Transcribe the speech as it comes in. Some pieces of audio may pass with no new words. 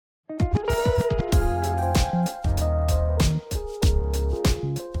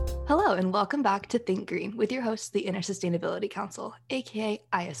Hello, and welcome back to Think Green with your hosts, the Intersustainability Council, aka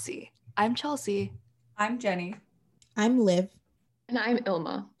ISC. I'm Chelsea. I'm Jenny. I'm Liv. And I'm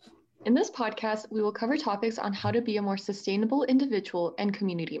Ilma. In this podcast, we will cover topics on how to be a more sustainable individual and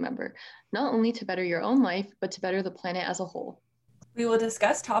community member, not only to better your own life, but to better the planet as a whole. We will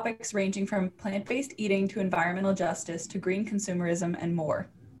discuss topics ranging from plant-based eating to environmental justice to green consumerism and more.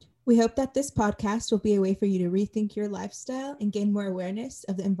 We hope that this podcast will be a way for you to rethink your lifestyle and gain more awareness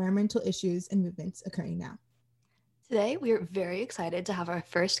of the environmental issues and movements occurring now. Today, we are very excited to have our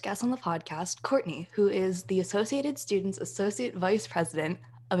first guest on the podcast, Courtney, who is the Associated Students Associate Vice President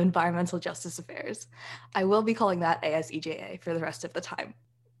of Environmental Justice Affairs. I will be calling that ASEJA for the rest of the time.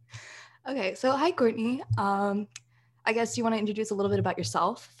 Okay, so hi, Courtney. I guess you want to introduce a little bit about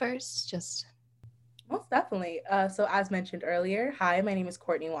yourself first, Most definitely. So as mentioned earlier, hi, my name is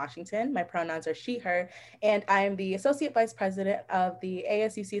Courtney Washington. My pronouns are she, her, and I am the Associate Vice President of the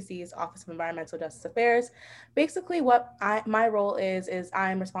ASUCSC's Office of Environmental Justice Affairs. Basically, what my role is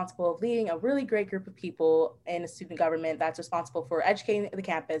I'm responsible of leading a really great group of people in a student government that's responsible for educating the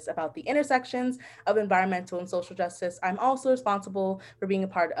campus about the intersections of environmental and social justice. I'm also responsible for being a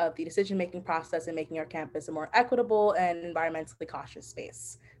part of the decision-making process and making our campus a more equitable and environmentally cautious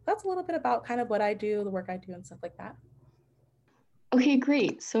space. That's a little bit about kind of what I do, the work I do and stuff like that. Okay,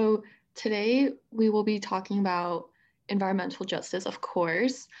 great. So today we will be talking about environmental justice, of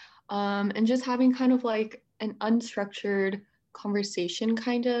course, and just having kind of like an unstructured conversation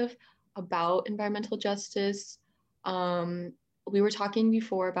kind of about environmental justice. We were talking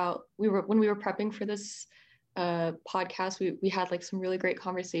before about, when we were prepping for this podcast, we had like some really great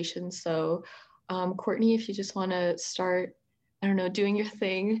conversations. So Courtney, if you just want to start, I don't know, doing your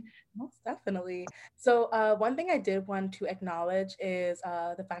thing. Most definitely. So one thing I did want to acknowledge is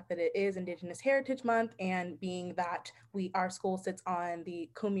the fact that it is Indigenous Heritage Month, and being that our school sits on the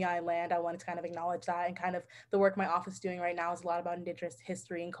Kumeyaay land, I wanted to kind of acknowledge that, and kind of the work my office is doing right now is a lot about Indigenous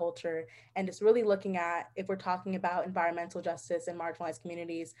history and culture, and just really looking at, if we're talking about environmental justice and marginalized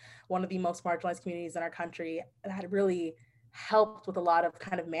communities, one of the most marginalized communities in our country that really helped with a lot of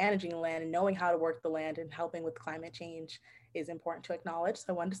kind of managing the land and knowing how to work the land and helping with climate change is important to acknowledge. So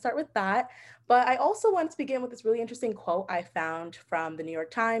I wanted to start with that. But I also wanted to begin with this really interesting quote I found from the New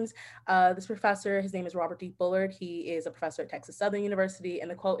York Times. This professor, his name is Robert D. Bullard. He is a professor at Texas Southern University. And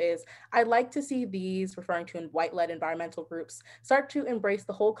the quote is, "I'd like to see these," referring to white-led environmental groups, "start to embrace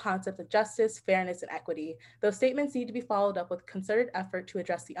the whole concept of justice, fairness, and equity. Those statements need to be followed up with concerted effort to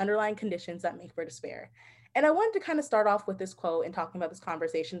address the underlying conditions that make for despair." And I wanted to kind of start off with this quote and talking about this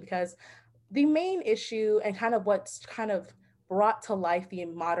conversation, because the main issue and kind of what's kind of brought to life the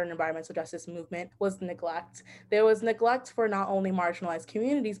modern environmental justice movement was neglect. There was neglect for not only marginalized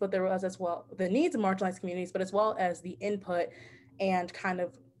communities, but there was as well the needs of marginalized communities, but as well as the input and kind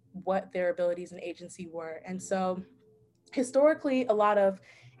of what their abilities and agency were. And so historically, a lot of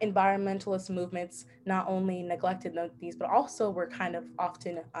environmentalist movements not only neglected these, but also were kind of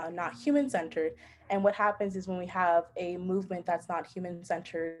often not human-centered. And what happens is when we have a movement that's not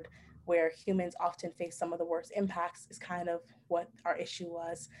human-centered, where humans often face some of the worst impacts, is kind of what our issue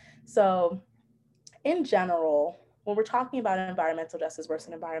was. So in general, when we're talking about environmental justice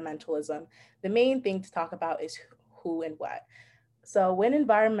versus environmentalism, the main thing to talk about is who and what. So when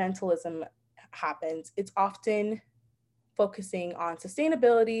environmentalism happens, it's often focusing on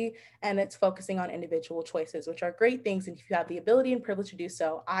sustainability, and it's focusing on individual choices, which are great things. And if you have the ability and privilege to do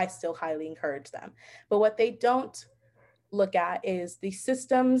so, I still highly encourage them. But what they don't look at is the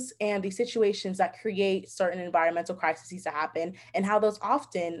systems and the situations that create certain environmental crises to happen, and how those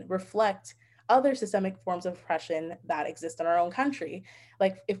often reflect other systemic forms of oppression that exist in our own country.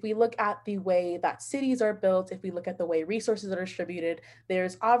 Like if we look at the way that cities are built, if we look at the way resources are distributed,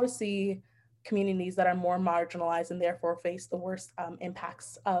 there's obviously communities that are more marginalized and therefore face the worst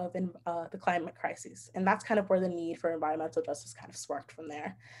impacts of the climate crisis. And that's kind of where the need for environmental justice kind of sparked from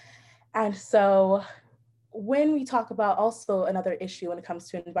there. And so when we talk about also another issue when it comes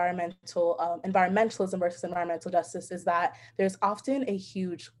to environmentalism versus environmental justice, is that there's often a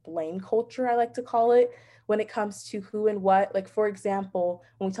huge blame culture, I like to call it, when it comes to who and what. Like, for example,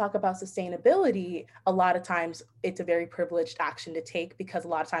 when we talk about sustainability, a lot of times it's a very privileged action to take, because a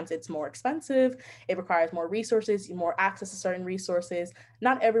lot of times it's more expensive, it requires more resources, more access to certain resources.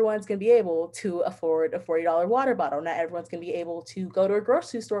 Not everyone's going to be able to afford a $40 water bottle. Not everyone's going to be able to go to a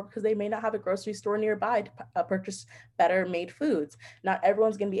grocery store because they may not have a grocery store nearby to purchase better made foods. Not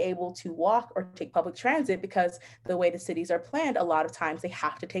everyone's going to be able to walk or take public transit, because the way the cities are planned, a lot of times they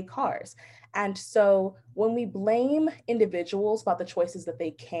have to take cars. And so when we blame individuals about the choices that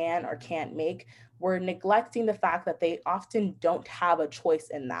they can or can't make, we're neglecting the fact that they often don't have a choice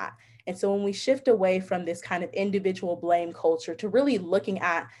in that. And so when we shift away from this kind of individual blame culture to really looking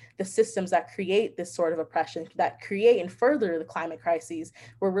at the systems that create this sort of oppression, that create and further the climate crises,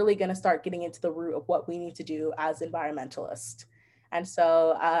 we're really going to start getting into the root of what we need to do as environmentalists. And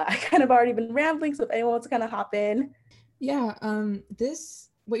so I kind of already been rambling, so if anyone wants to kind of hop in. Yeah,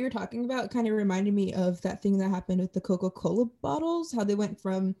 what you're talking about kind of reminded me of that thing that happened with the Coca-Cola bottles, how they went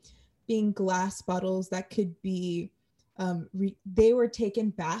from being glass bottles that could be they were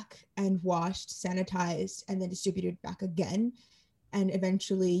taken back and washed, sanitized, and then distributed back again, and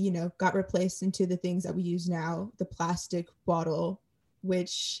eventually, you know, got replaced into the things that we use now, the plastic bottle,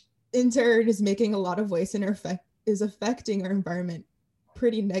 which in turn is making a lot of waste and is affecting our environment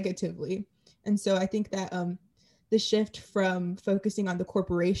pretty negatively. And so I think that the shift from focusing on the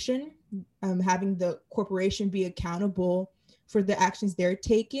corporation, having the corporation be accountable for the actions they're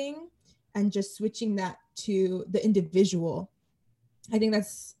taking, and just switching that to the individual. I think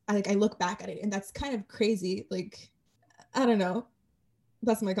that's, like, I look back at it and that's kind of crazy. Like, I don't know.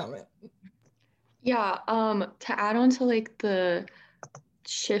 That's my comment. Yeah, to add on to like the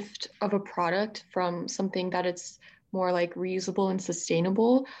shift of a product from something that it's more like reusable and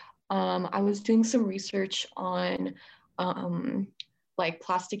sustainable, I was doing some research on like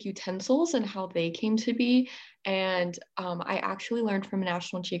plastic utensils and how they came to be. And I actually learned from a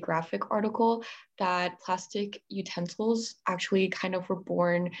National Geographic article that plastic utensils actually kind of were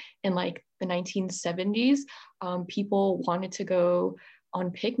born in like the 1970s. People wanted to go on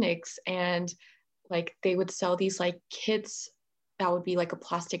picnics, and like they would sell these like kits that would be like a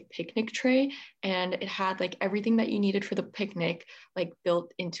plastic picnic tray, and it had like everything that you needed for the picnic like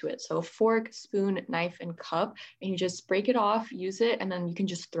built into it. So a fork, spoon, knife, and cup, and you just break it off, use it, and then you can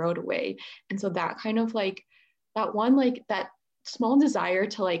just throw it away. And so that kind of like that one, like that small desire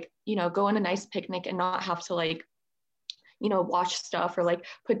to like, you know, go on a nice picnic and not have to like, you know, wash stuff or like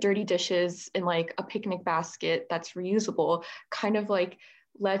put dirty dishes in like a picnic basket that's reusable, kind of like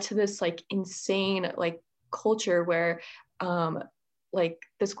led to this like insane like culture where like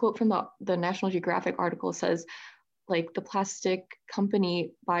this quote from the National Geographic article says, like the plastic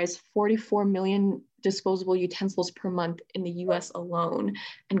company buys 44 million disposable utensils per month in the US alone.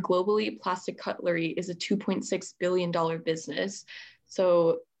 And globally, plastic cutlery is a $2.6 billion business.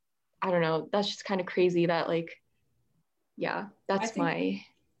 So I don't know, that's just kind of crazy that like, yeah, that's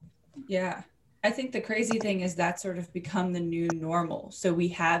Yeah. I think the crazy thing is that sort of become the new normal. So we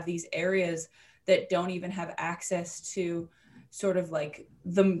have these areas that don't even have access to sort of like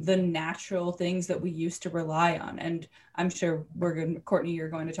the natural things that we used to rely on. And I'm sure Courtney, you're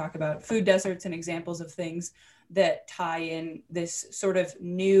going to talk about food deserts and examples of things that tie in this sort of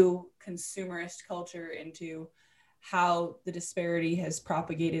new consumerist culture into how the disparity has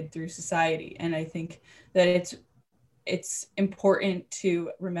propagated through society. And I think that it's important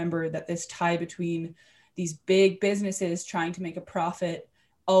to remember that this tie between these big businesses trying to make a profit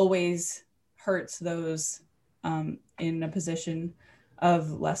always hurts those in a position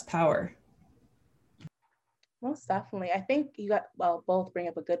of less power. Most definitely. I think you both bring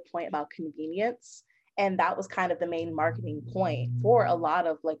up a good point about convenience. And that was kind of the main marketing point for a lot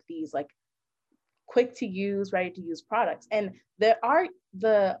of like these like quick to use, ready to use products. And the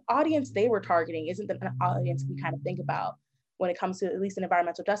audience they were targeting isn't the audience we kind of think about when it comes to at least an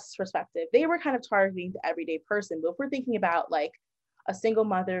environmental justice perspective. They were kind of targeting the everyday person. But if we're thinking about like a single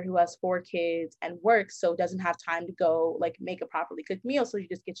mother who has 4 kids and works, so doesn't have time to go like make a properly cooked meal, so she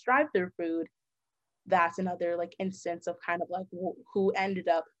just gets drive-through food, that's another like instance of kind of like who ended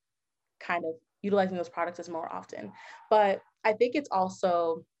up kind of utilizing those products as more often. But I think it's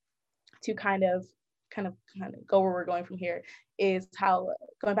also to kind of go where we're going from here is how,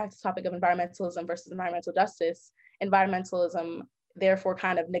 going back to the topic of environmentalism versus environmental justice, environmentalism therefore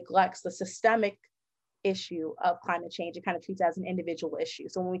kind of neglects the systemic issue of climate change. It kind of treats it as an individual issue.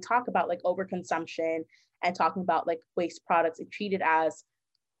 So when we talk about like overconsumption and talking about like waste products, it treated as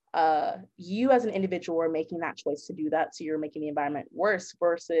you as an individual are making that choice to do that, so you're making the environment worse,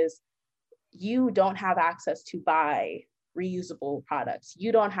 versus you don't have access to buy reusable products.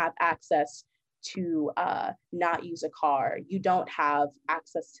 You don't have access to not use a car. You don't have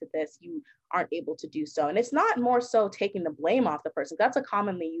access to this. You aren't able to do so. And it's not more so taking the blame off the person. That's a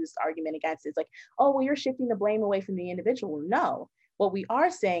commonly used argument against it. It's like, oh, well, you're shifting the blame away from the individual. No, what we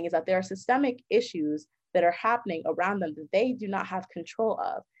are saying is that there are systemic issues that are happening around them that they do not have control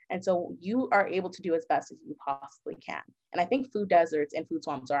of. And so you are able to do as best as you possibly can. And I think food deserts and food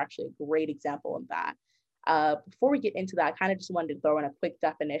swamps are actually a great example of that. Before we get into that, I kind of just wanted to throw in a quick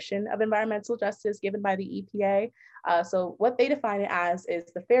definition of environmental justice given by the EPA. So what they define it as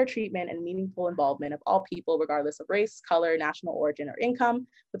is the fair treatment and meaningful involvement of all people, regardless of race, color, national origin, or income,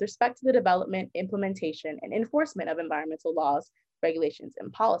 with respect to the development, implementation, and enforcement of environmental laws, regulations,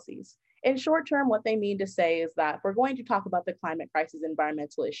 and policies. In short term, what they mean to say is that if we're going to talk about the climate crisis and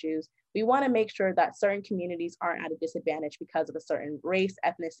environmental issues, we want to make sure that certain communities aren't at a disadvantage because of a certain race,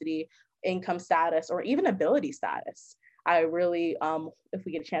 ethnicity, income status, or even ability status. I really, if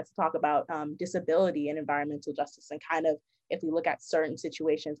we get a chance to talk about disability and environmental justice, and kind of, if we look at certain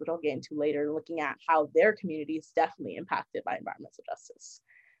situations, which I'll get into later, looking at how their community is definitely impacted by environmental justice.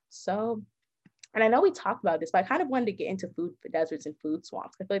 So, and I know we talked about this, but I kind of wanted to get into food deserts and food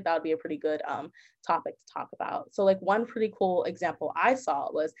swamps. I feel like that would be a pretty good topic to talk about. So like one pretty cool example I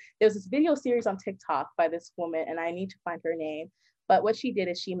saw was, there's this video series on TikTok by this woman, and I need to find her name, but what she did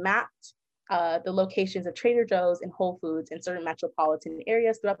is she mapped the locations of Trader Joe's and Whole Foods in certain metropolitan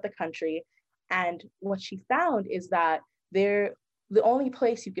areas throughout the country. And what she found is that the only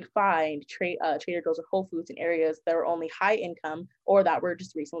place you could find Trader Joe's or Whole Foods in areas that were only high income or that were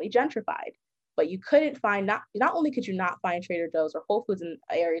just recently gentrified. But you couldn't find, not only could you not find Trader Joe's or Whole Foods in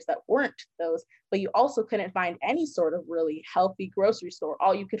areas that weren't those, but you also couldn't find any sort of really healthy grocery store.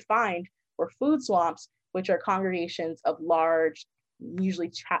 All you could find were food swamps, which are congregations of large,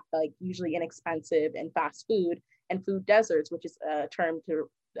 usually inexpensive and fast food, and food deserts, which is a term to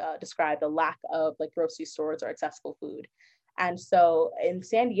describe the lack of like grocery stores or accessible food. And so in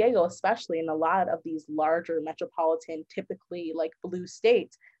San Diego, especially in a lot of these larger metropolitan, typically like blue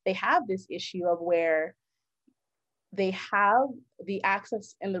states, they have this issue of where they have the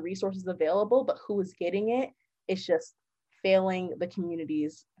access and the resources available, but who is getting it is just failing the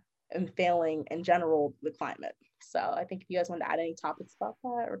communities and failing in general the climate. So I think if you guys want to add any topics about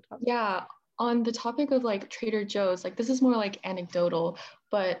that or talk. Yeah, on the topic of like Trader Joe's, like this is more like anecdotal,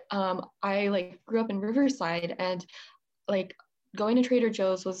 but I like grew up in Riverside, and like going to Trader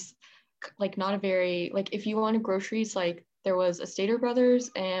Joe's was like not a very, like if you wanted groceries, like there was a Stater Brothers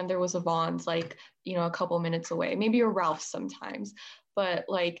and there was a Vons, like, you know, a couple minutes away, maybe a Ralph's sometimes. But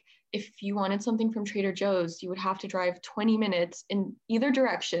like if you wanted something from Trader Joe's, you would have to drive 20 minutes in either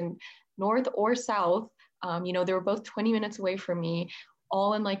direction, north or south. You know, they were both 20 minutes away from me,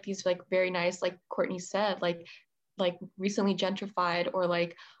 all in like these like very nice, like Courtney said, like recently gentrified or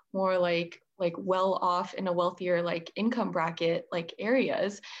like more like well off in a wealthier like income bracket like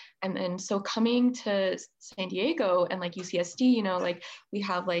areas. And then so coming to San Diego and like UCSD, you know, like we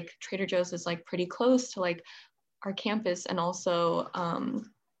have like Trader Joe's is like pretty close to like our campus, and also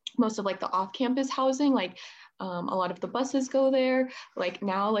most of like the off-campus housing, like a lot of the buses go there. Like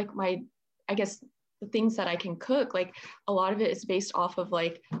now, like I guess the things that I can cook, like a lot of it is based off of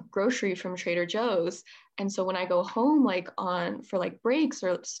like grocery from Trader Joe's. And so when I go home, like for like breaks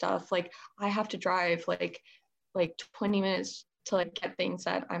or stuff, like I have to drive like 20 minutes to like get things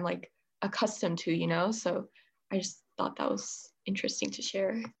that I'm like accustomed to, you know? So I just thought that was interesting to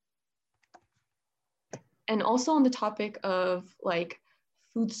share. And also on the topic of like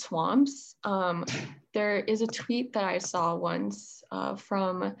food swamps, there is a tweet that I saw once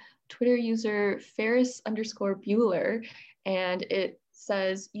from Twitter user Ferris_Bueller, and it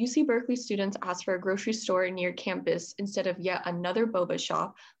says, UC Berkeley students asked for a grocery store near campus instead of yet another boba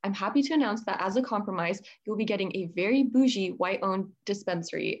shop. I'm happy to announce that as a compromise, you'll be getting a very bougie white-owned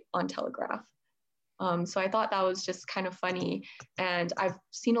dispensary on Telegraph. So I thought that was just kind of funny. And I've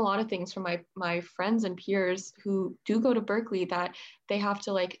seen a lot of things from my friends and peers who do go to Berkeley that they have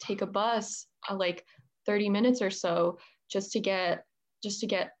to like take a bus like 30 minutes or so just to get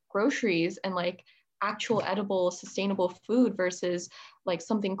groceries and like actual edible sustainable food versus like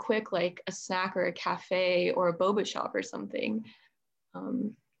something quick like a snack or a cafe or a boba shop or something.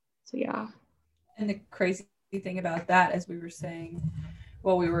 So yeah. And the crazy thing about that, as we were saying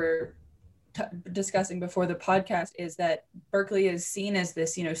while we were discussing before the podcast, is that Berkeley is seen as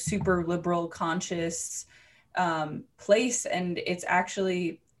this, you know, super liberal conscious place, and it's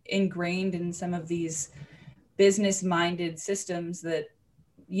actually ingrained in some of these business minded systems that,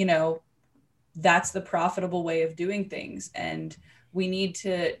 you know, that's the profitable way of doing things. And we need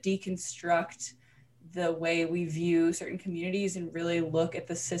to deconstruct the way we view certain communities and really look at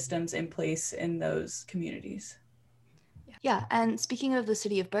the systems in place in those communities. Yeah, and speaking of the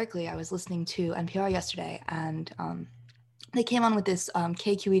city of Berkeley, I was listening to NPR yesterday, and they came on with this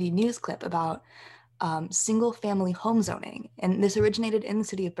KQED news clip about single-family home zoning, and this originated in the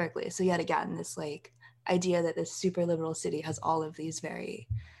city of Berkeley. So yet again, this like idea that this super liberal city has all of these very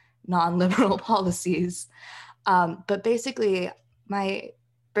non-liberal policies. But basically, my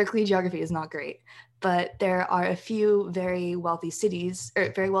Berkeley geography is not great. but there are a few very wealthy cities,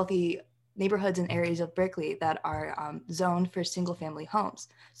 or very wealthy neighborhoods and areas of Berkeley that are zoned for single family homes.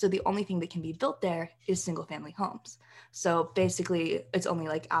 So the only thing that can be built there is single family homes. So basically it's only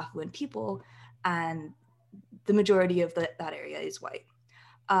like affluent people, and the majority of that area is white.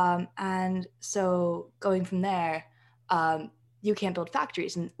 And so going from there, you can't build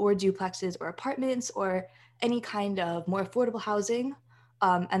factories or duplexes or apartments or any kind of more affordable housing.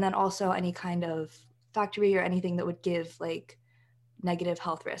 And then also any kind of factory or anything that would give like negative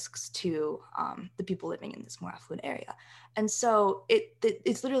health risks to the people living in this more affluent area. And so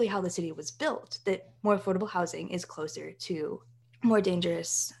it's literally how the city was built, that more affordable housing is closer to more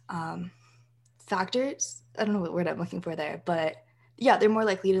dangerous factors. I don't know what word I'm looking for there, but yeah, they're more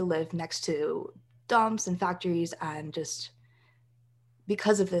likely to live next to dumps and factories, and just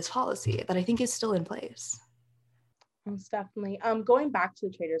because of this policy that I think is still in place. Most definitely. Going back to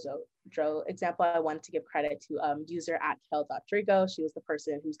the Trader Joe example, I wanted to give credit to user at Kel.Drigo. She was the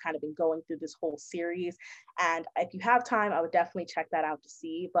person who's kind of been going through this whole series. And if you have time, I would definitely check that out to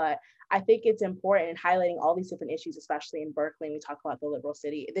see. But I think it's important in highlighting all these different issues, especially in Berkeley, when we talk about the liberal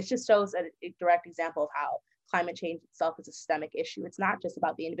city. This just shows a direct example of how climate change itself is a systemic issue. It's not just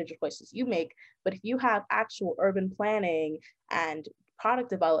about the individual choices you make, but if you have actual urban planning and product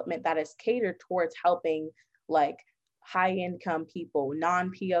development that is catered towards helping like high income people,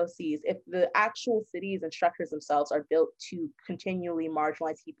 non-POCs, if the actual cities and structures themselves are built to continually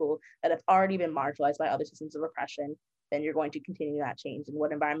marginalize people that have already been marginalized by other systems of oppression, then you're going to continue that change. And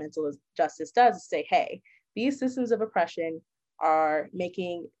what environmental justice does is say, hey, these systems of oppression are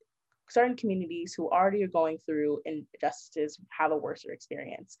making certain communities who already are going through injustices have a worse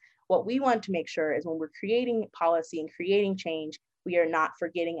experience. What we want to make sure is when we're creating policy and creating change, we are not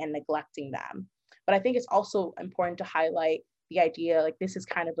forgetting and neglecting them. But I think it's also important to highlight the idea, like this is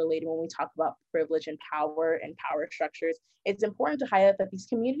kind of related when we talk about privilege and power structures. It's important to highlight that these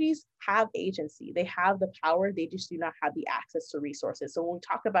communities have agency. They have the power, they just do not have the access to resources. So when we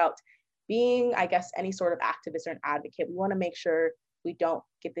talk about being, I guess, any sort of activist or an advocate, we want to make sure we don't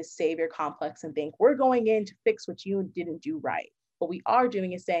get this savior complex and think we're going in to fix what you didn't do right. What we are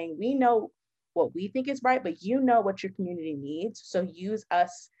doing is saying, we know what we think is right, but you know what your community needs. So use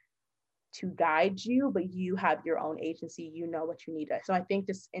us to guide you, but you have your own agency, you know what you need. So I think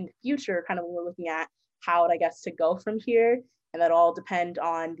just in the future, kind of when we're looking at how, I guess, to go from here, and that all depend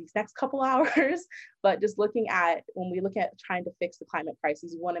on these next couple hours, but just looking at, when we look at trying to fix the climate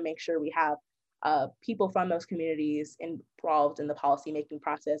crisis, we want to make sure we have people from those communities involved in the policymaking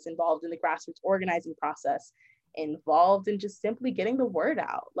process, involved in the grassroots organizing process, involved in just simply getting the word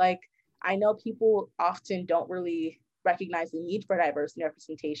out. Like, I know people often don't really recognize the need for diversity and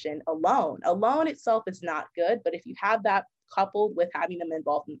representation alone. Alone itself is not good, but if you have that coupled with having them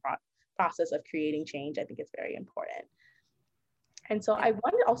involved in the process of creating change, I think it's very important. And so I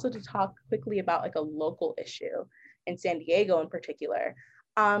wanted also to talk quickly about like a local issue in San Diego in particular.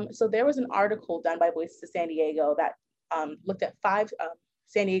 So there was an article done by Voices of San Diego that looked at 5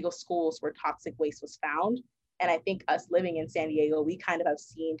 San Diego schools where toxic waste was found. And I think us living in San Diego, we kind of have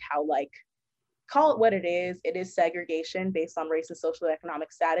seen how, like, call it what it is segregation based on race and social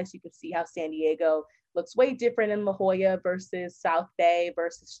economic status. You can see how San Diego looks way different in La Jolla versus South Bay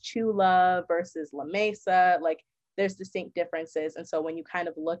versus Chula versus La Mesa. Like, there's distinct differences. And so when you kind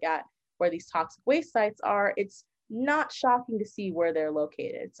of look at where these toxic waste sites are, it's not shocking to see where they're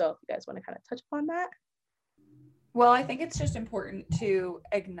located. So if you guys want to kind of touch upon that. Well, I think it's just important to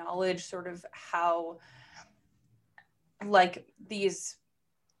acknowledge sort of how, like, these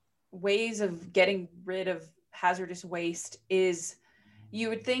ways of getting rid of hazardous waste is, you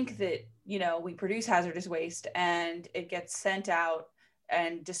would think that, you know, we produce hazardous waste and it gets sent out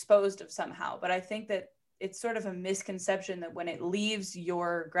and disposed of somehow. But I think that it's sort of a misconception that when it leaves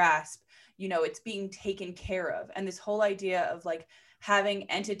your grasp, you know, it's being taken care of. And this whole idea of like having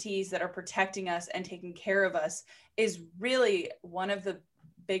entities that are protecting us and taking care of us is really one of the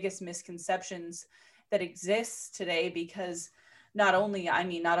biggest misconceptions that exists today, because not only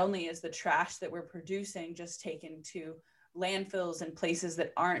is the trash that we're producing just taken to landfills and places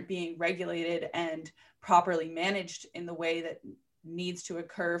that aren't being regulated and properly managed in the way that needs to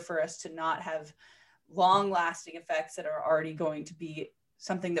occur for us to not have long-lasting effects that are already going to be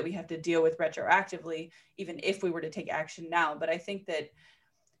something that we have to deal with retroactively, even if we were to take action now. But I think that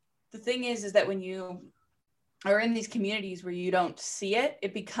the thing is that when you are in these communities where you don't see it,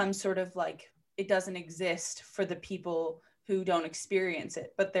 it becomes sort of like it doesn't exist for the people who don't experience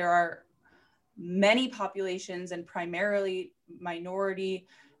it. But there are many populations, and primarily minority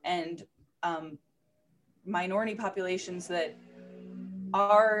and minority populations, that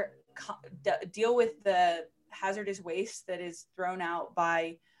are deal with the hazardous waste that is thrown out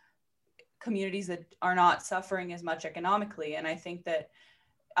by communities that are not suffering as much economically. And I think that,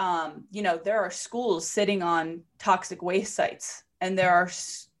 there are schools sitting on toxic waste sites, and there are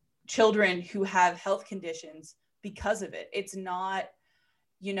children who have health conditions because of it. It's not,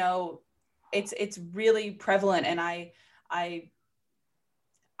 it's really prevalent. And I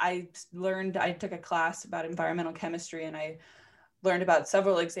took a class about environmental chemistry, and I learned about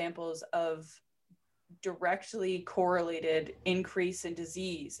several examples of directly correlated increase in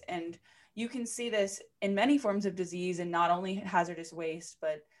disease. And you can see this in many forms of disease, and not only hazardous waste,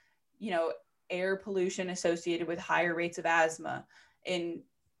 but, air pollution associated with higher rates of asthma in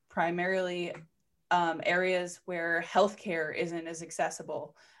primarily areas where healthcare isn't as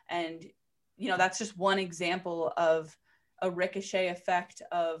accessible. And, that's just one example of a ricochet effect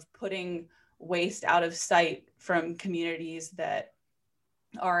of putting waste out of sight from communities that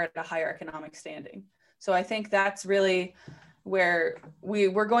are at a higher economic standing. So I think that's really where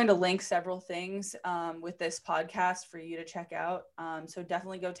we're going to link several things with this podcast for you to check out. So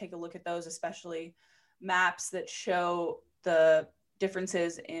definitely go take a look at those, especially maps that show the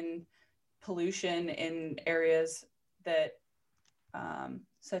differences in pollution in areas that,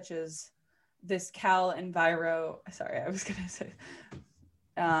 such as this Cal Enviro, sorry, I was gonna say,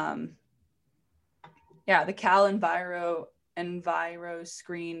 the Cal Enviro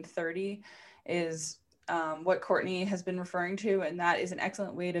Screen 30 is what Courtney has been referring to, and that is an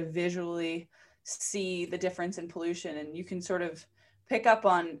excellent way to visually see the difference in pollution. And you can sort of pick up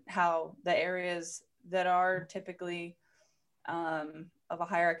on how the areas that are typically of a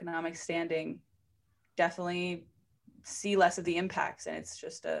higher economic standing definitely see less of the impacts, and it's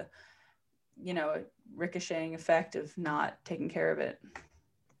just a ricocheting effect of not taking care of it.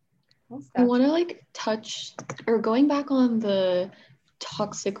 I want to touch, or going back on the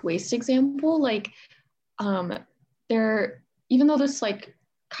toxic waste example, there, even though this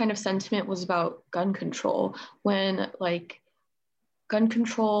kind of sentiment was about gun control, when gun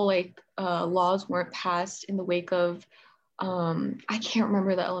control laws weren't passed in the wake of I can't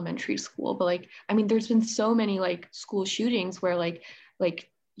remember the elementary school, but there's been so many school shootings where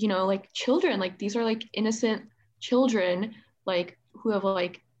children, these are innocent children who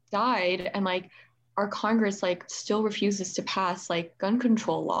have died, and our Congress still refuses to pass gun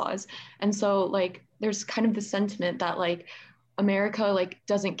control laws. And so there's kind of the sentiment that America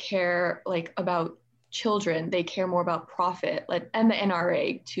doesn't care about children. They care more about profit, and the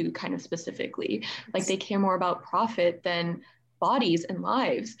NRA too, kind of specifically, they care more about profit than bodies and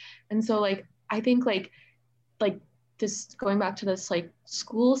lives. And so I think this, going back to this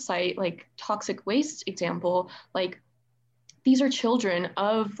school site toxic waste example, these are children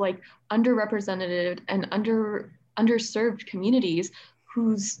of underrepresented and underserved communities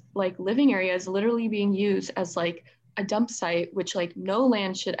whose living area is literally being used as a dump site, which no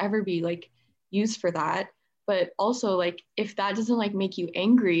land should ever be used for that. But also if that doesn't make you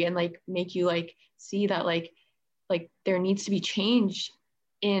angry and make you see that there needs to be change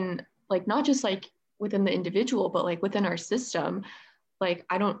in not just within the individual, but within our system,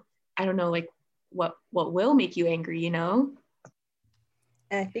 I don't know what will make you angry, And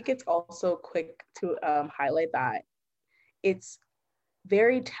I think it's also quick to highlight that it's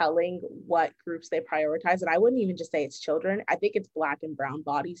very telling what groups they prioritize. And I wouldn't even just say it's children. I think it's Black and brown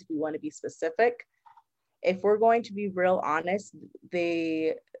bodies, if we want to be specific. If we're going to be real honest,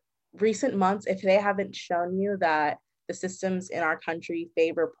 the recent months, if they haven't shown you that the systems in our country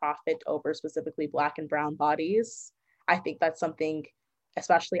favor profit over specifically Black and brown bodies, I think that's something,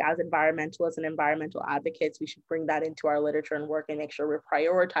 especially as environmentalists and environmental advocates, we should bring that into our literature and work and make sure we're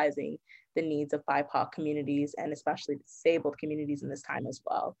prioritizing the needs of BIPOC communities and especially disabled communities in this time as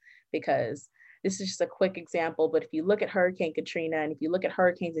well. Because this is just a quick example, but if you look at Hurricane Katrina and if you look at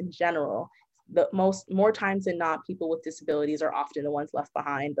hurricanes in general, more times than not, people with disabilities are often the ones left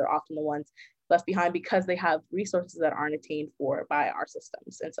behind. They're often the ones left behind because they have resources that aren't attained for by our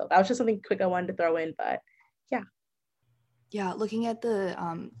systems. And so that was just something quick I wanted to throw in, but yeah. Yeah, looking at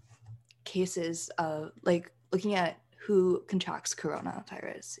the cases of looking at who contracts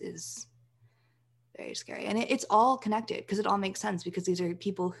coronavirus is very scary. And it's all connected because it all makes sense, because these are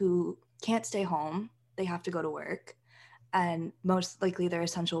people who can't stay home. They have to go to work, and most likely they're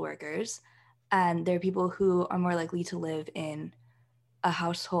essential workers. And there are people who are more likely to live in a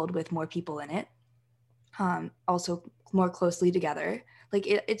household with more people in it, also more closely together.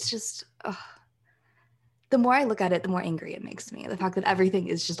 It's just, the more I look at it, the more angry it makes me. The fact that everything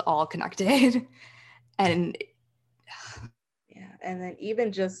is just all connected. And yeah, and then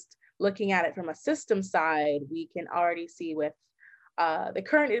even just looking at it from a system side, we can already see with the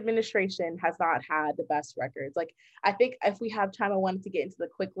current administration has not had the best records. Like, I think if we have time, I wanted to get into the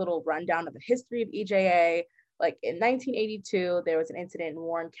quick little rundown of the history of EJA. Like in 1982, there was an incident in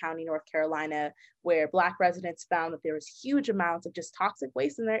Warren County, North Carolina, where Black residents found that there was huge amounts of just toxic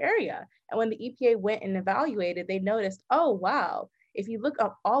waste in their area. And when the EPA went and evaluated, they noticed, oh, wow, if you look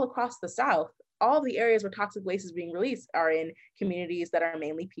up all across the South, all the areas where toxic waste is being released are in communities that are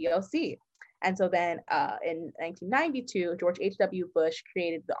mainly POC. And so then in 1992, George H.W. Bush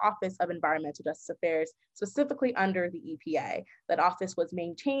created the Office of Environmental Justice Affairs, specifically under the EPA. That office was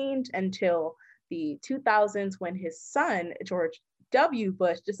maintained until the 2000s when his son, George W.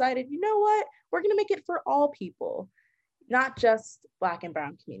 Bush, decided, you know what, we're gonna make it for all people, not just Black and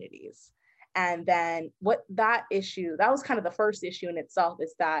Brown communities. And then what that issue, that was kind of the first issue in itself,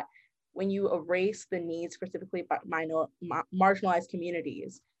 is that when you erase the needs for specifically marginalized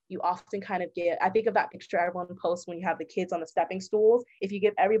communities, you often kind of get, I think of that picture everyone posts when you have the kids on the stepping stools. If you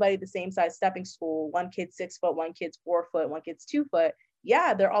give everybody the same size stepping stool, one kid's 6 foot, one kid's 4 foot, one kid's 2 foot,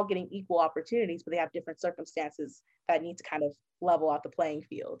 yeah, they're all getting equal opportunities, but they have different circumstances that need to kind of level out the playing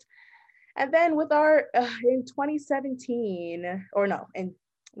field. And then with our, in 2017, or no, in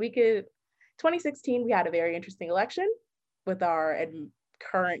 2016, we had a very interesting election with our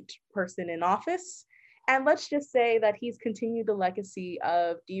current person in office. And let's just say that he's continued the legacy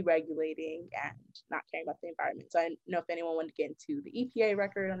of deregulating and not caring about the environment. So I don't know if anyone wanted to get into the EPA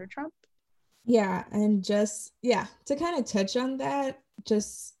record under Trump. Yeah, and just, to kind of touch on that,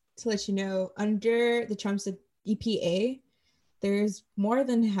 just to let you know, under the Trump's EPA, there's more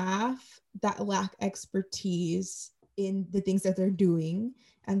than half that lack expertise in the things that they're doing.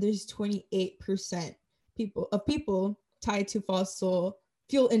 And there's 28% people tied to fossil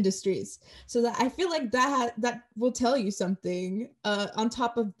fuel industries. So that I feel like that will tell you something. On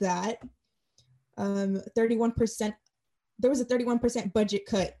top of that, 31%, there was a 31% budget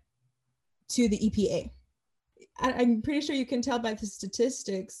cut to the EPA. I'm pretty sure you can tell by the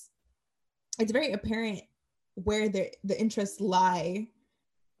statistics, it's very apparent where the interests lie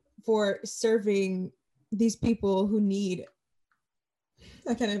for serving these people who need,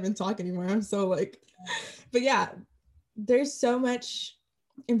 I can't even talk anymore. I'm so like, but yeah, there's so much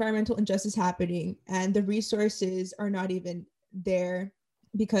environmental injustice happening and the resources are not even there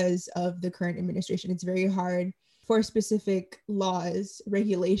because of the current administration. It's very hard for specific laws,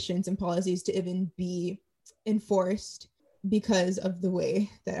 regulations, and policies to even be enforced because of the way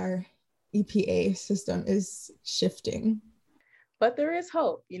that our EPA system is shifting. But there is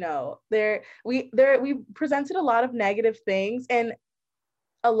hope, we presented a lot of negative things, and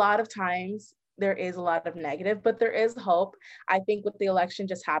a lot of times there is a lot of negative, but there is hope. I think with the election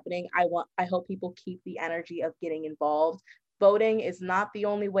just happening, I hope people keep the energy of getting involved. Voting is not the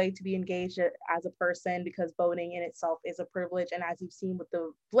only way to be engaged as a person, because voting in itself is a privilege. And as you've seen with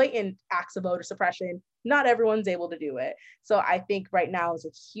the blatant acts of voter suppression, not everyone's able to do it. So I think right now is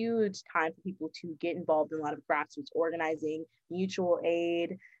a huge time for people to get involved in a lot of grassroots organizing, mutual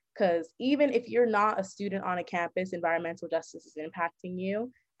aid, because even if you're not a student on a campus, environmental justice is impacting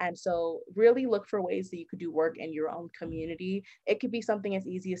you. And so really look for ways that you could do work in your own community. It could be something as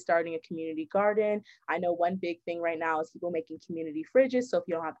easy as starting a community garden. I know one big thing right now is people making community fridges. So if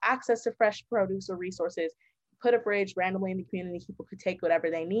you don't have access to fresh produce or resources, put a fridge randomly in the community, people could take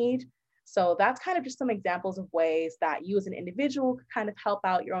whatever they need. So that's kind of just some examples of ways that you as an individual could kind of help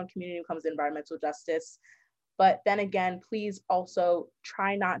out your own community when it comes to environmental justice. But then again, please also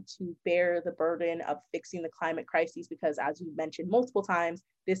try not to bear the burden of fixing the climate crises, because as you mentioned multiple times,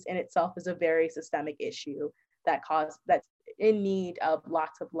 this in itself is a very systemic issue that's in need of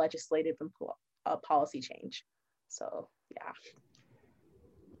lots of legislative and policy change. So, yeah.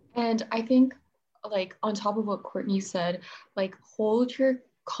 And I think, like, on top of what Courtney said, like, hold your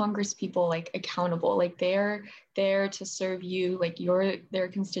Congress people like accountable. Like, they're there to serve you, like their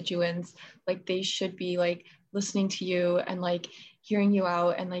constituents. Like, they should be like listening to you and like hearing you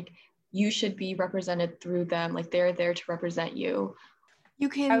out, and like you should be represented through them. Like, they're there to represent you. You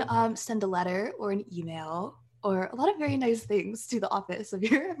can send a letter or an email or a lot of very nice things to the office of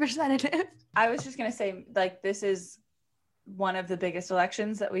your representative. I was just gonna say, like, this is one of the biggest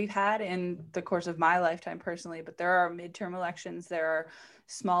elections that we've had in the course of my lifetime personally, but there are midterm elections, there are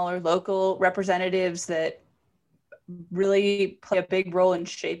smaller local representatives that really play a big role in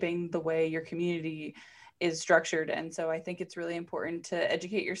shaping the way your community is structured. And so I think it's really important to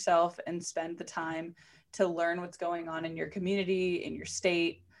educate yourself and spend the time to learn what's going on in your community, in your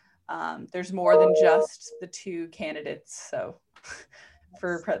state. There's more than just the two candidates, so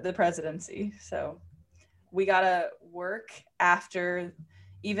for the presidency. So we gotta work after,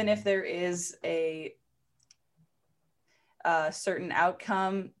 even if there is a a certain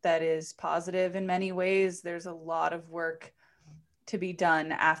outcome that is positive in many ways, there's a lot of work to be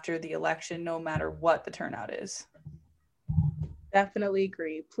done after the election, no matter what the turnout is. Definitely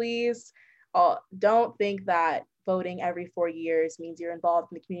agree. Please don't think that voting every 4 years means you're involved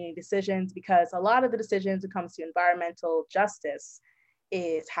in the community decisions, because a lot of the decisions when it comes to environmental justice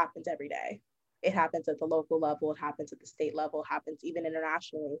happens every day. It happens at the local level, it happens at the state level, it happens even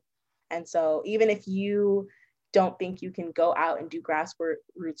internationally. And so even if you don't think you can go out and do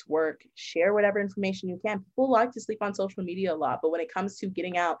grassroots work, share whatever information you can. People like to sleep on social media a lot, but when it comes to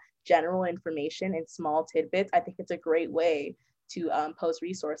getting out general information in small tidbits, I think it's a great way to post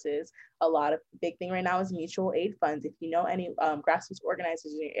resources. A lot of big thing right now is mutual aid funds. If you know any grassroots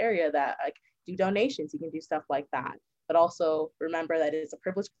organizers in your area that like do donations, you can do stuff like that. But also remember that it is a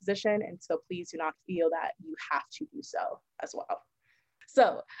privileged position, and so please do not feel that you have to do so as well.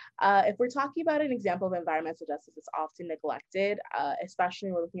 So if we're talking about an example of environmental justice that's often neglected, especially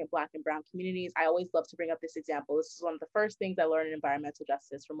when we're looking at Black and Brown communities, I always love to bring up this example. This is one of the first things I learned in environmental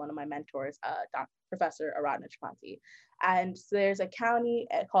justice from one of my mentors, Professor Aradhana Tripathi. And so there's a county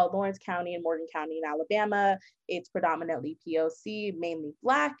called Lawrence County in Morgan County in Alabama. It's predominantly POC, mainly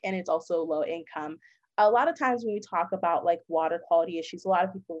Black, and it's also low income. A lot of times when we talk about like water quality issues, a lot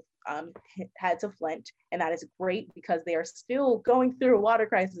of people head to Flint, and that is great because they are still going through a water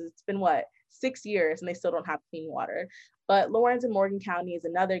crisis. It's been 6 years and they still don't have clean water. But Lawrence and Morgan County is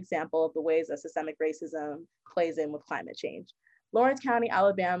another example of the ways that systemic racism plays in with climate change. Lawrence County,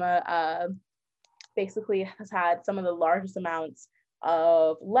 Alabama, basically has had some of the largest amounts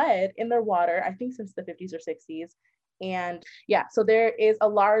of lead in their water, I think since the 50s or 60s. And yeah, so there is a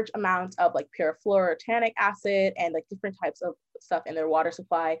large amount of like perfluorotanic acid and like different types of stuff in their water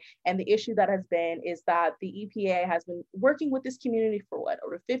supply. And the issue that has been is that the EPA has been working with this community for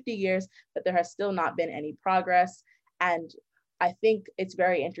over 50 years, but there has still not been any progress. And I think it's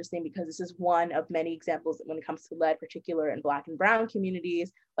very interesting because this is one of many examples when it comes to lead, particular in Black and Brown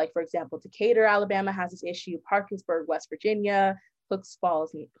communities. Like for example, Decatur, Alabama has this issue, Parkersburg, West Virginia,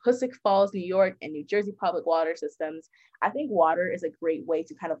 Hoosick Falls, New York, and New Jersey public water systems. I think water is a great way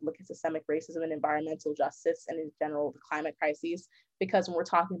to kind of look at systemic racism and environmental justice and in general the climate crises, because when we're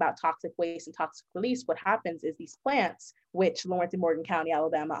talking about toxic waste and toxic release, what happens is these plants, which Lawrence and Morgan County,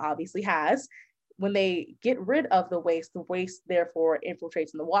 Alabama obviously has, when they get rid of the waste therefore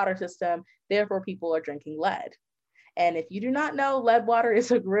infiltrates in the water system, therefore people are drinking lead. And if you do not know, lead water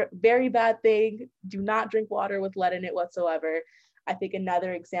is a very bad thing. Do not drink water with lead in it whatsoever. I think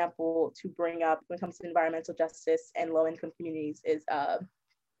another example to bring up when it comes to environmental justice and low-income communities is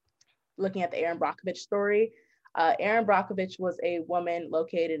looking at the Erin Brockovich story. Erin Brockovich was a woman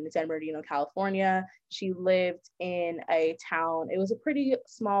located in San Bernardino, California. She lived in a town, it was a pretty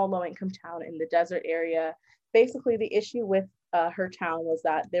small low-income town in the desert area. Basically, the issue with her town was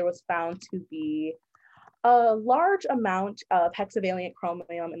that there was found to be a large amount of hexavalent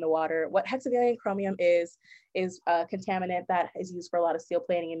chromium in the water. What hexavalent chromium is a contaminant that is used for a lot of steel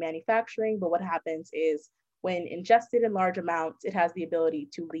plating and manufacturing, but what happens is when ingested in large amounts, it has the ability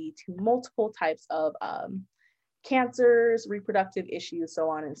to lead to multiple types of cancers, reproductive issues, so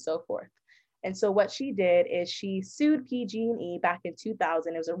on and so forth. And so what she did is she sued PG&E back in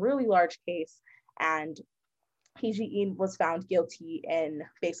 2000. It was a really large case, and PG&E was found guilty in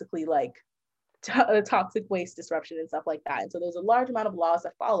basically like toxic waste disruption and stuff like that. And so there's a large amount of laws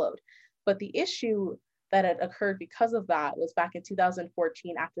that followed. But the issue that had occurred because of that was back in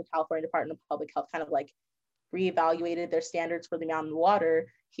 2014, after the California Department of Public Health kind of like reevaluated their standards for the amount of water.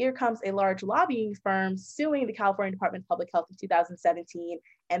 Here comes a large lobbying firm suing the California Department of Public Health in 2017,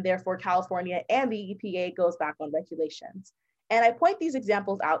 and therefore California and the EPA goes back on regulations. And I point these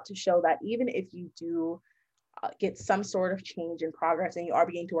examples out to show that even if you do get some sort of change and progress and you are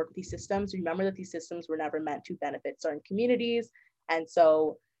beginning to work with these systems, remember that these systems were never meant to benefit certain communities. And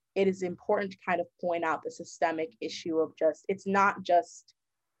so it is important to kind of point out the systemic issue of it's not just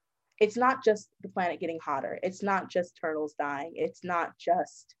the planet getting hotter. It's not just turtles dying. It's not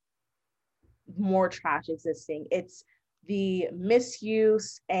just more trash existing. It's the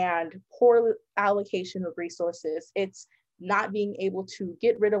misuse and poor allocation of resources. It's not being able to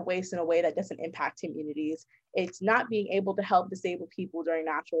get rid of waste in a way that doesn't impact communities. It's not being able to help disabled people during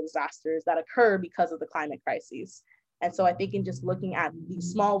natural disasters that occur because of the climate crises. And so I think in just looking at these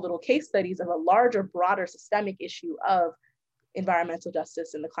small little case studies of a larger, broader systemic issue of environmental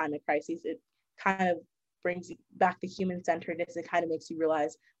justice and the climate crises, it kind of brings back the human-centeredness. It kind of makes you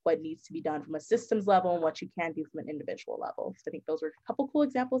realize what needs to be done from a systems level and what you can do from an individual level. So I think those are a couple cool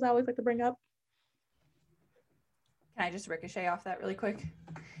examples I always like to bring up. Can I just ricochet off that really quick?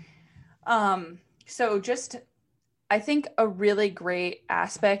 So just I think a really great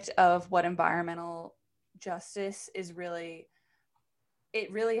aspect of what environmental justice is really,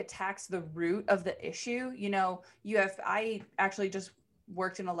 it really attacks the root of the issue. You know, I actually just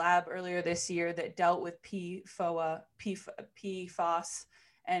worked in a lab earlier this year that dealt with PFOA, PFOS,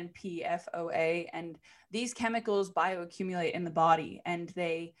 and PFOA, and these chemicals bioaccumulate in the body, and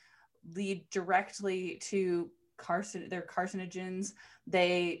they lead directly to they're carcinogens.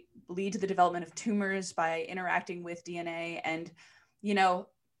 They lead to the development of tumors by interacting with DNA, and you know,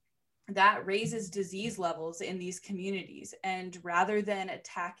 that raises disease levels in these communities. And rather than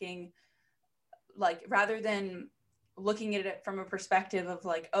looking at it from a perspective of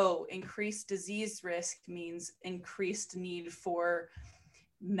like, oh, increased disease risk means increased need for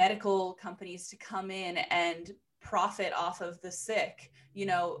medical companies to come in and profit off of the sick, you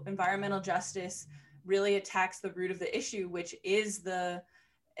know, environmental justice really attacks the root of the issue, which is the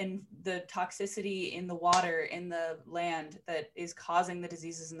toxicity in the water, in the land, that is causing the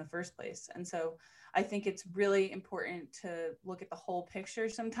diseases in the first place. And so I think it's really important to look at the whole picture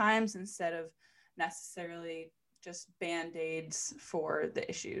sometimes, instead of necessarily just band-aids for the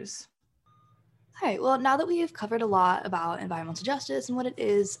issues. All right, well, now that we've covered a lot about environmental justice and what it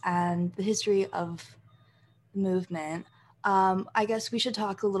is and the history of the movement, I guess we should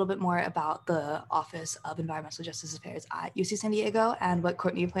talk a little bit more about the Office of Environmental Justice Affairs at UC San Diego and what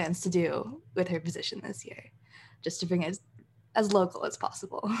Courtney plans to do with her position this year, just to bring it as local as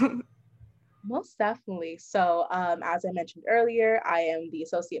possible. Most definitely. So as I mentioned earlier, I am the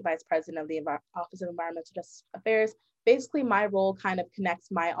Associate Vice President of the Office of Environmental Justice Affairs. Basically, my role kind of connects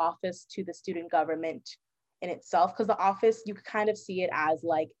my office to the student government in itself, because the office, you could kind of see it as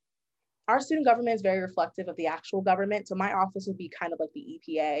like, our student government is very reflective of the actual government. So my office would be kind of like the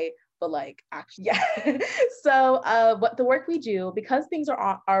EPA, but like actually, yeah. So what the work we do, because things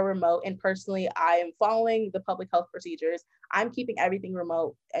are remote, and personally, I am following the public health procedures. I'm keeping everything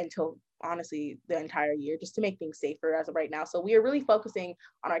remote until honestly the entire year, just to make things safer as of right now. So we are really focusing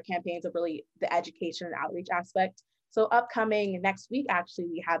on our campaigns of really the education and outreach aspect. So upcoming next week, actually,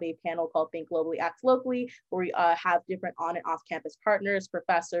 we have a panel called Think Globally, Act Locally, where we have different on and off campus partners,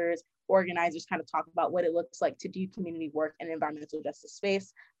 professors, organizers kind of talk about what it looks like to do community work in environmental justice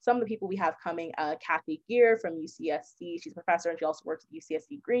space. Some of the people we have coming, Kathy Gear from UCSD, she's a professor and she also works at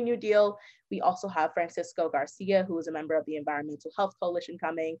UCSD Green New Deal. We also have Francisco Garcia, who is a member of the Environmental Health Coalition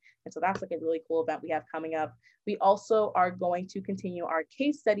coming. And so that's like a really cool event we have coming up. We also are going to continue our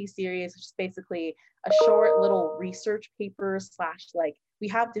case study series, which is basically a short little research paper / like, we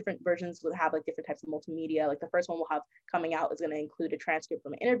have different versions, we'll have like different types of multimedia. Like the first one we'll have coming out is going to include a transcript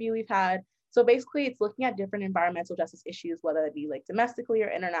from an interview we've had. So basically it's looking at different environmental justice issues, whether it be like domestically or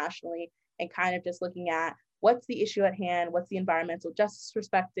internationally, and kind of just looking at what's the issue at hand, what's the environmental justice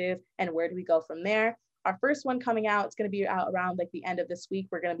perspective, and where do we go from there. Our first one coming out, it's going to be out around like the end of this week.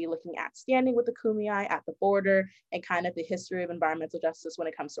 We're going to be looking at standing with the Kumeyaay at the border and kind of the history of environmental justice when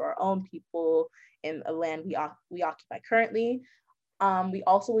it comes to our own people in the land we occupy currently. We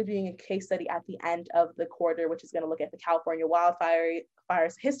also will be doing a case study at the end of the quarter, which is going to look at the California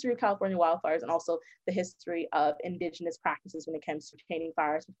wildfires, history of California wildfires, and also the history of indigenous practices when it comes to containing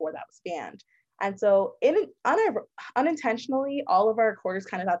fires before that was banned. And so unintentionally, all of our quarters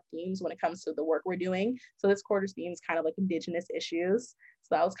kind of have themes when it comes to the work we're doing. So this quarter's theme is kind of like indigenous issues.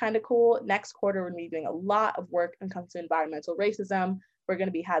 So that was kind of cool. Next quarter, we're going to be doing a lot of work when it comes to environmental racism. We're going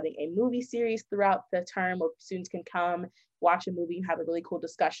to be having a movie series throughout the term where students can come, watch a movie, and have a really cool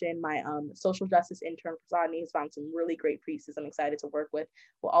discussion. My social justice intern, Prasadni, has found some really great pieces I'm excited to work with.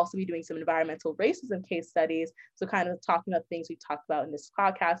 We'll also be doing some environmental racism case studies. So kind of talking about things we talked about in this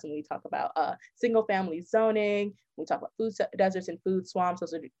podcast, and we talk about single family zoning, we talk about food deserts and food swamps.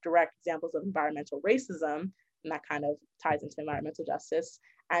 Those are direct examples of environmental racism, and that kind of ties into environmental justice.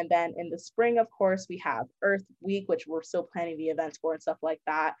 And then in the spring, of course, we have Earth Week, which we're still planning the events for and stuff like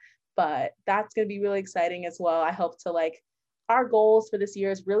that. But that's going to be really exciting as well. I hope to our goals for this year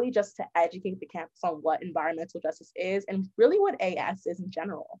is really just to educate the campus on what environmental justice is and really what AS is in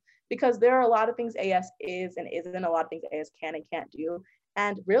general, because there are a lot of things AS is and isn't, a lot of things AS can and can't do.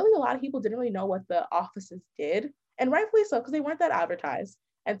 And really a lot of people didn't really know what the offices did, and rightfully so, because they weren't that advertised.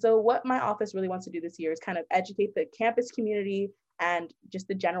 And so what my office really wants to do this year is kind of educate the campus community and just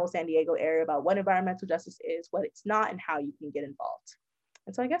the general San Diego area about what environmental justice is, what it's not, and how you can get involved.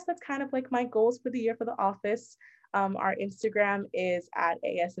 And so I guess that's kind of like my goals for the year for the office. Our Instagram is at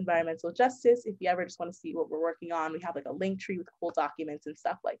AS Environmental Justice. If you ever just want to see what we're working on, we have like a link tree with cool documents and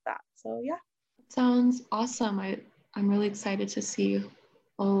stuff like that. So yeah. Sounds awesome. I'm really excited to see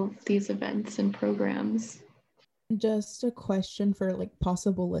all of these events and programs. Just a question for like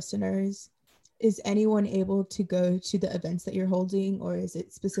possible listeners. is anyone able to go to the events that you're holding, or is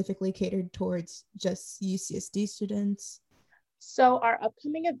it specifically catered towards just UCSD students? So our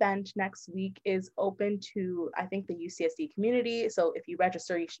upcoming event next week is open to, I think, the UCSD community. So if you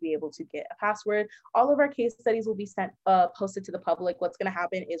register, you should be able to get a password. All of our case studies will be posted to the public. What's going to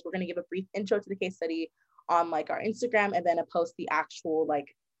happen is we're going to give a brief intro to the case study on like our Instagram, and then post the actual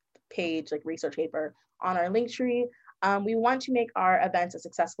like page, like research paper on our Linktree. We want to make our events as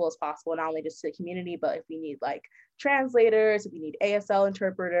successful as possible, not only just to the community, but if we need like translators, if we need ASL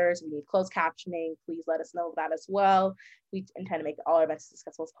interpreters, if we need closed captioning, please let us know that as well. We intend to make all our events as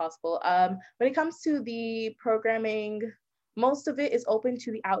successful as possible. When it comes to the programming, most of it is open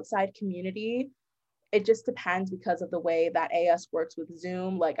to the outside community. It just depends because of the way that AS works with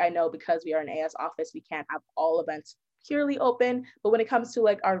Zoom. Like I know because we are an AS office, we can't have all events purely open, but when it comes to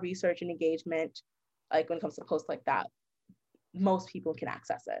like our research and engagement, like when it comes to posts like that, most people can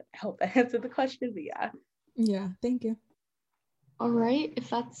access it. I hope that answered the question, but yeah. Yeah, thank you. All right, if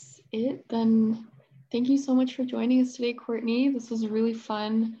that's it, then thank you so much for joining us today, Courtney. This was a really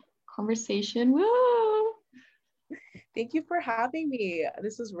fun conversation. Woo! Thank you for having me.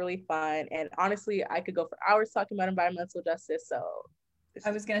 This was really fun. And honestly, I could go for hours talking about environmental justice. So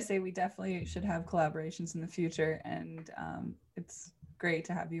I was going to say we definitely should have collaborations in the future, and it's great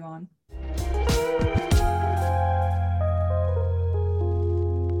to have you on.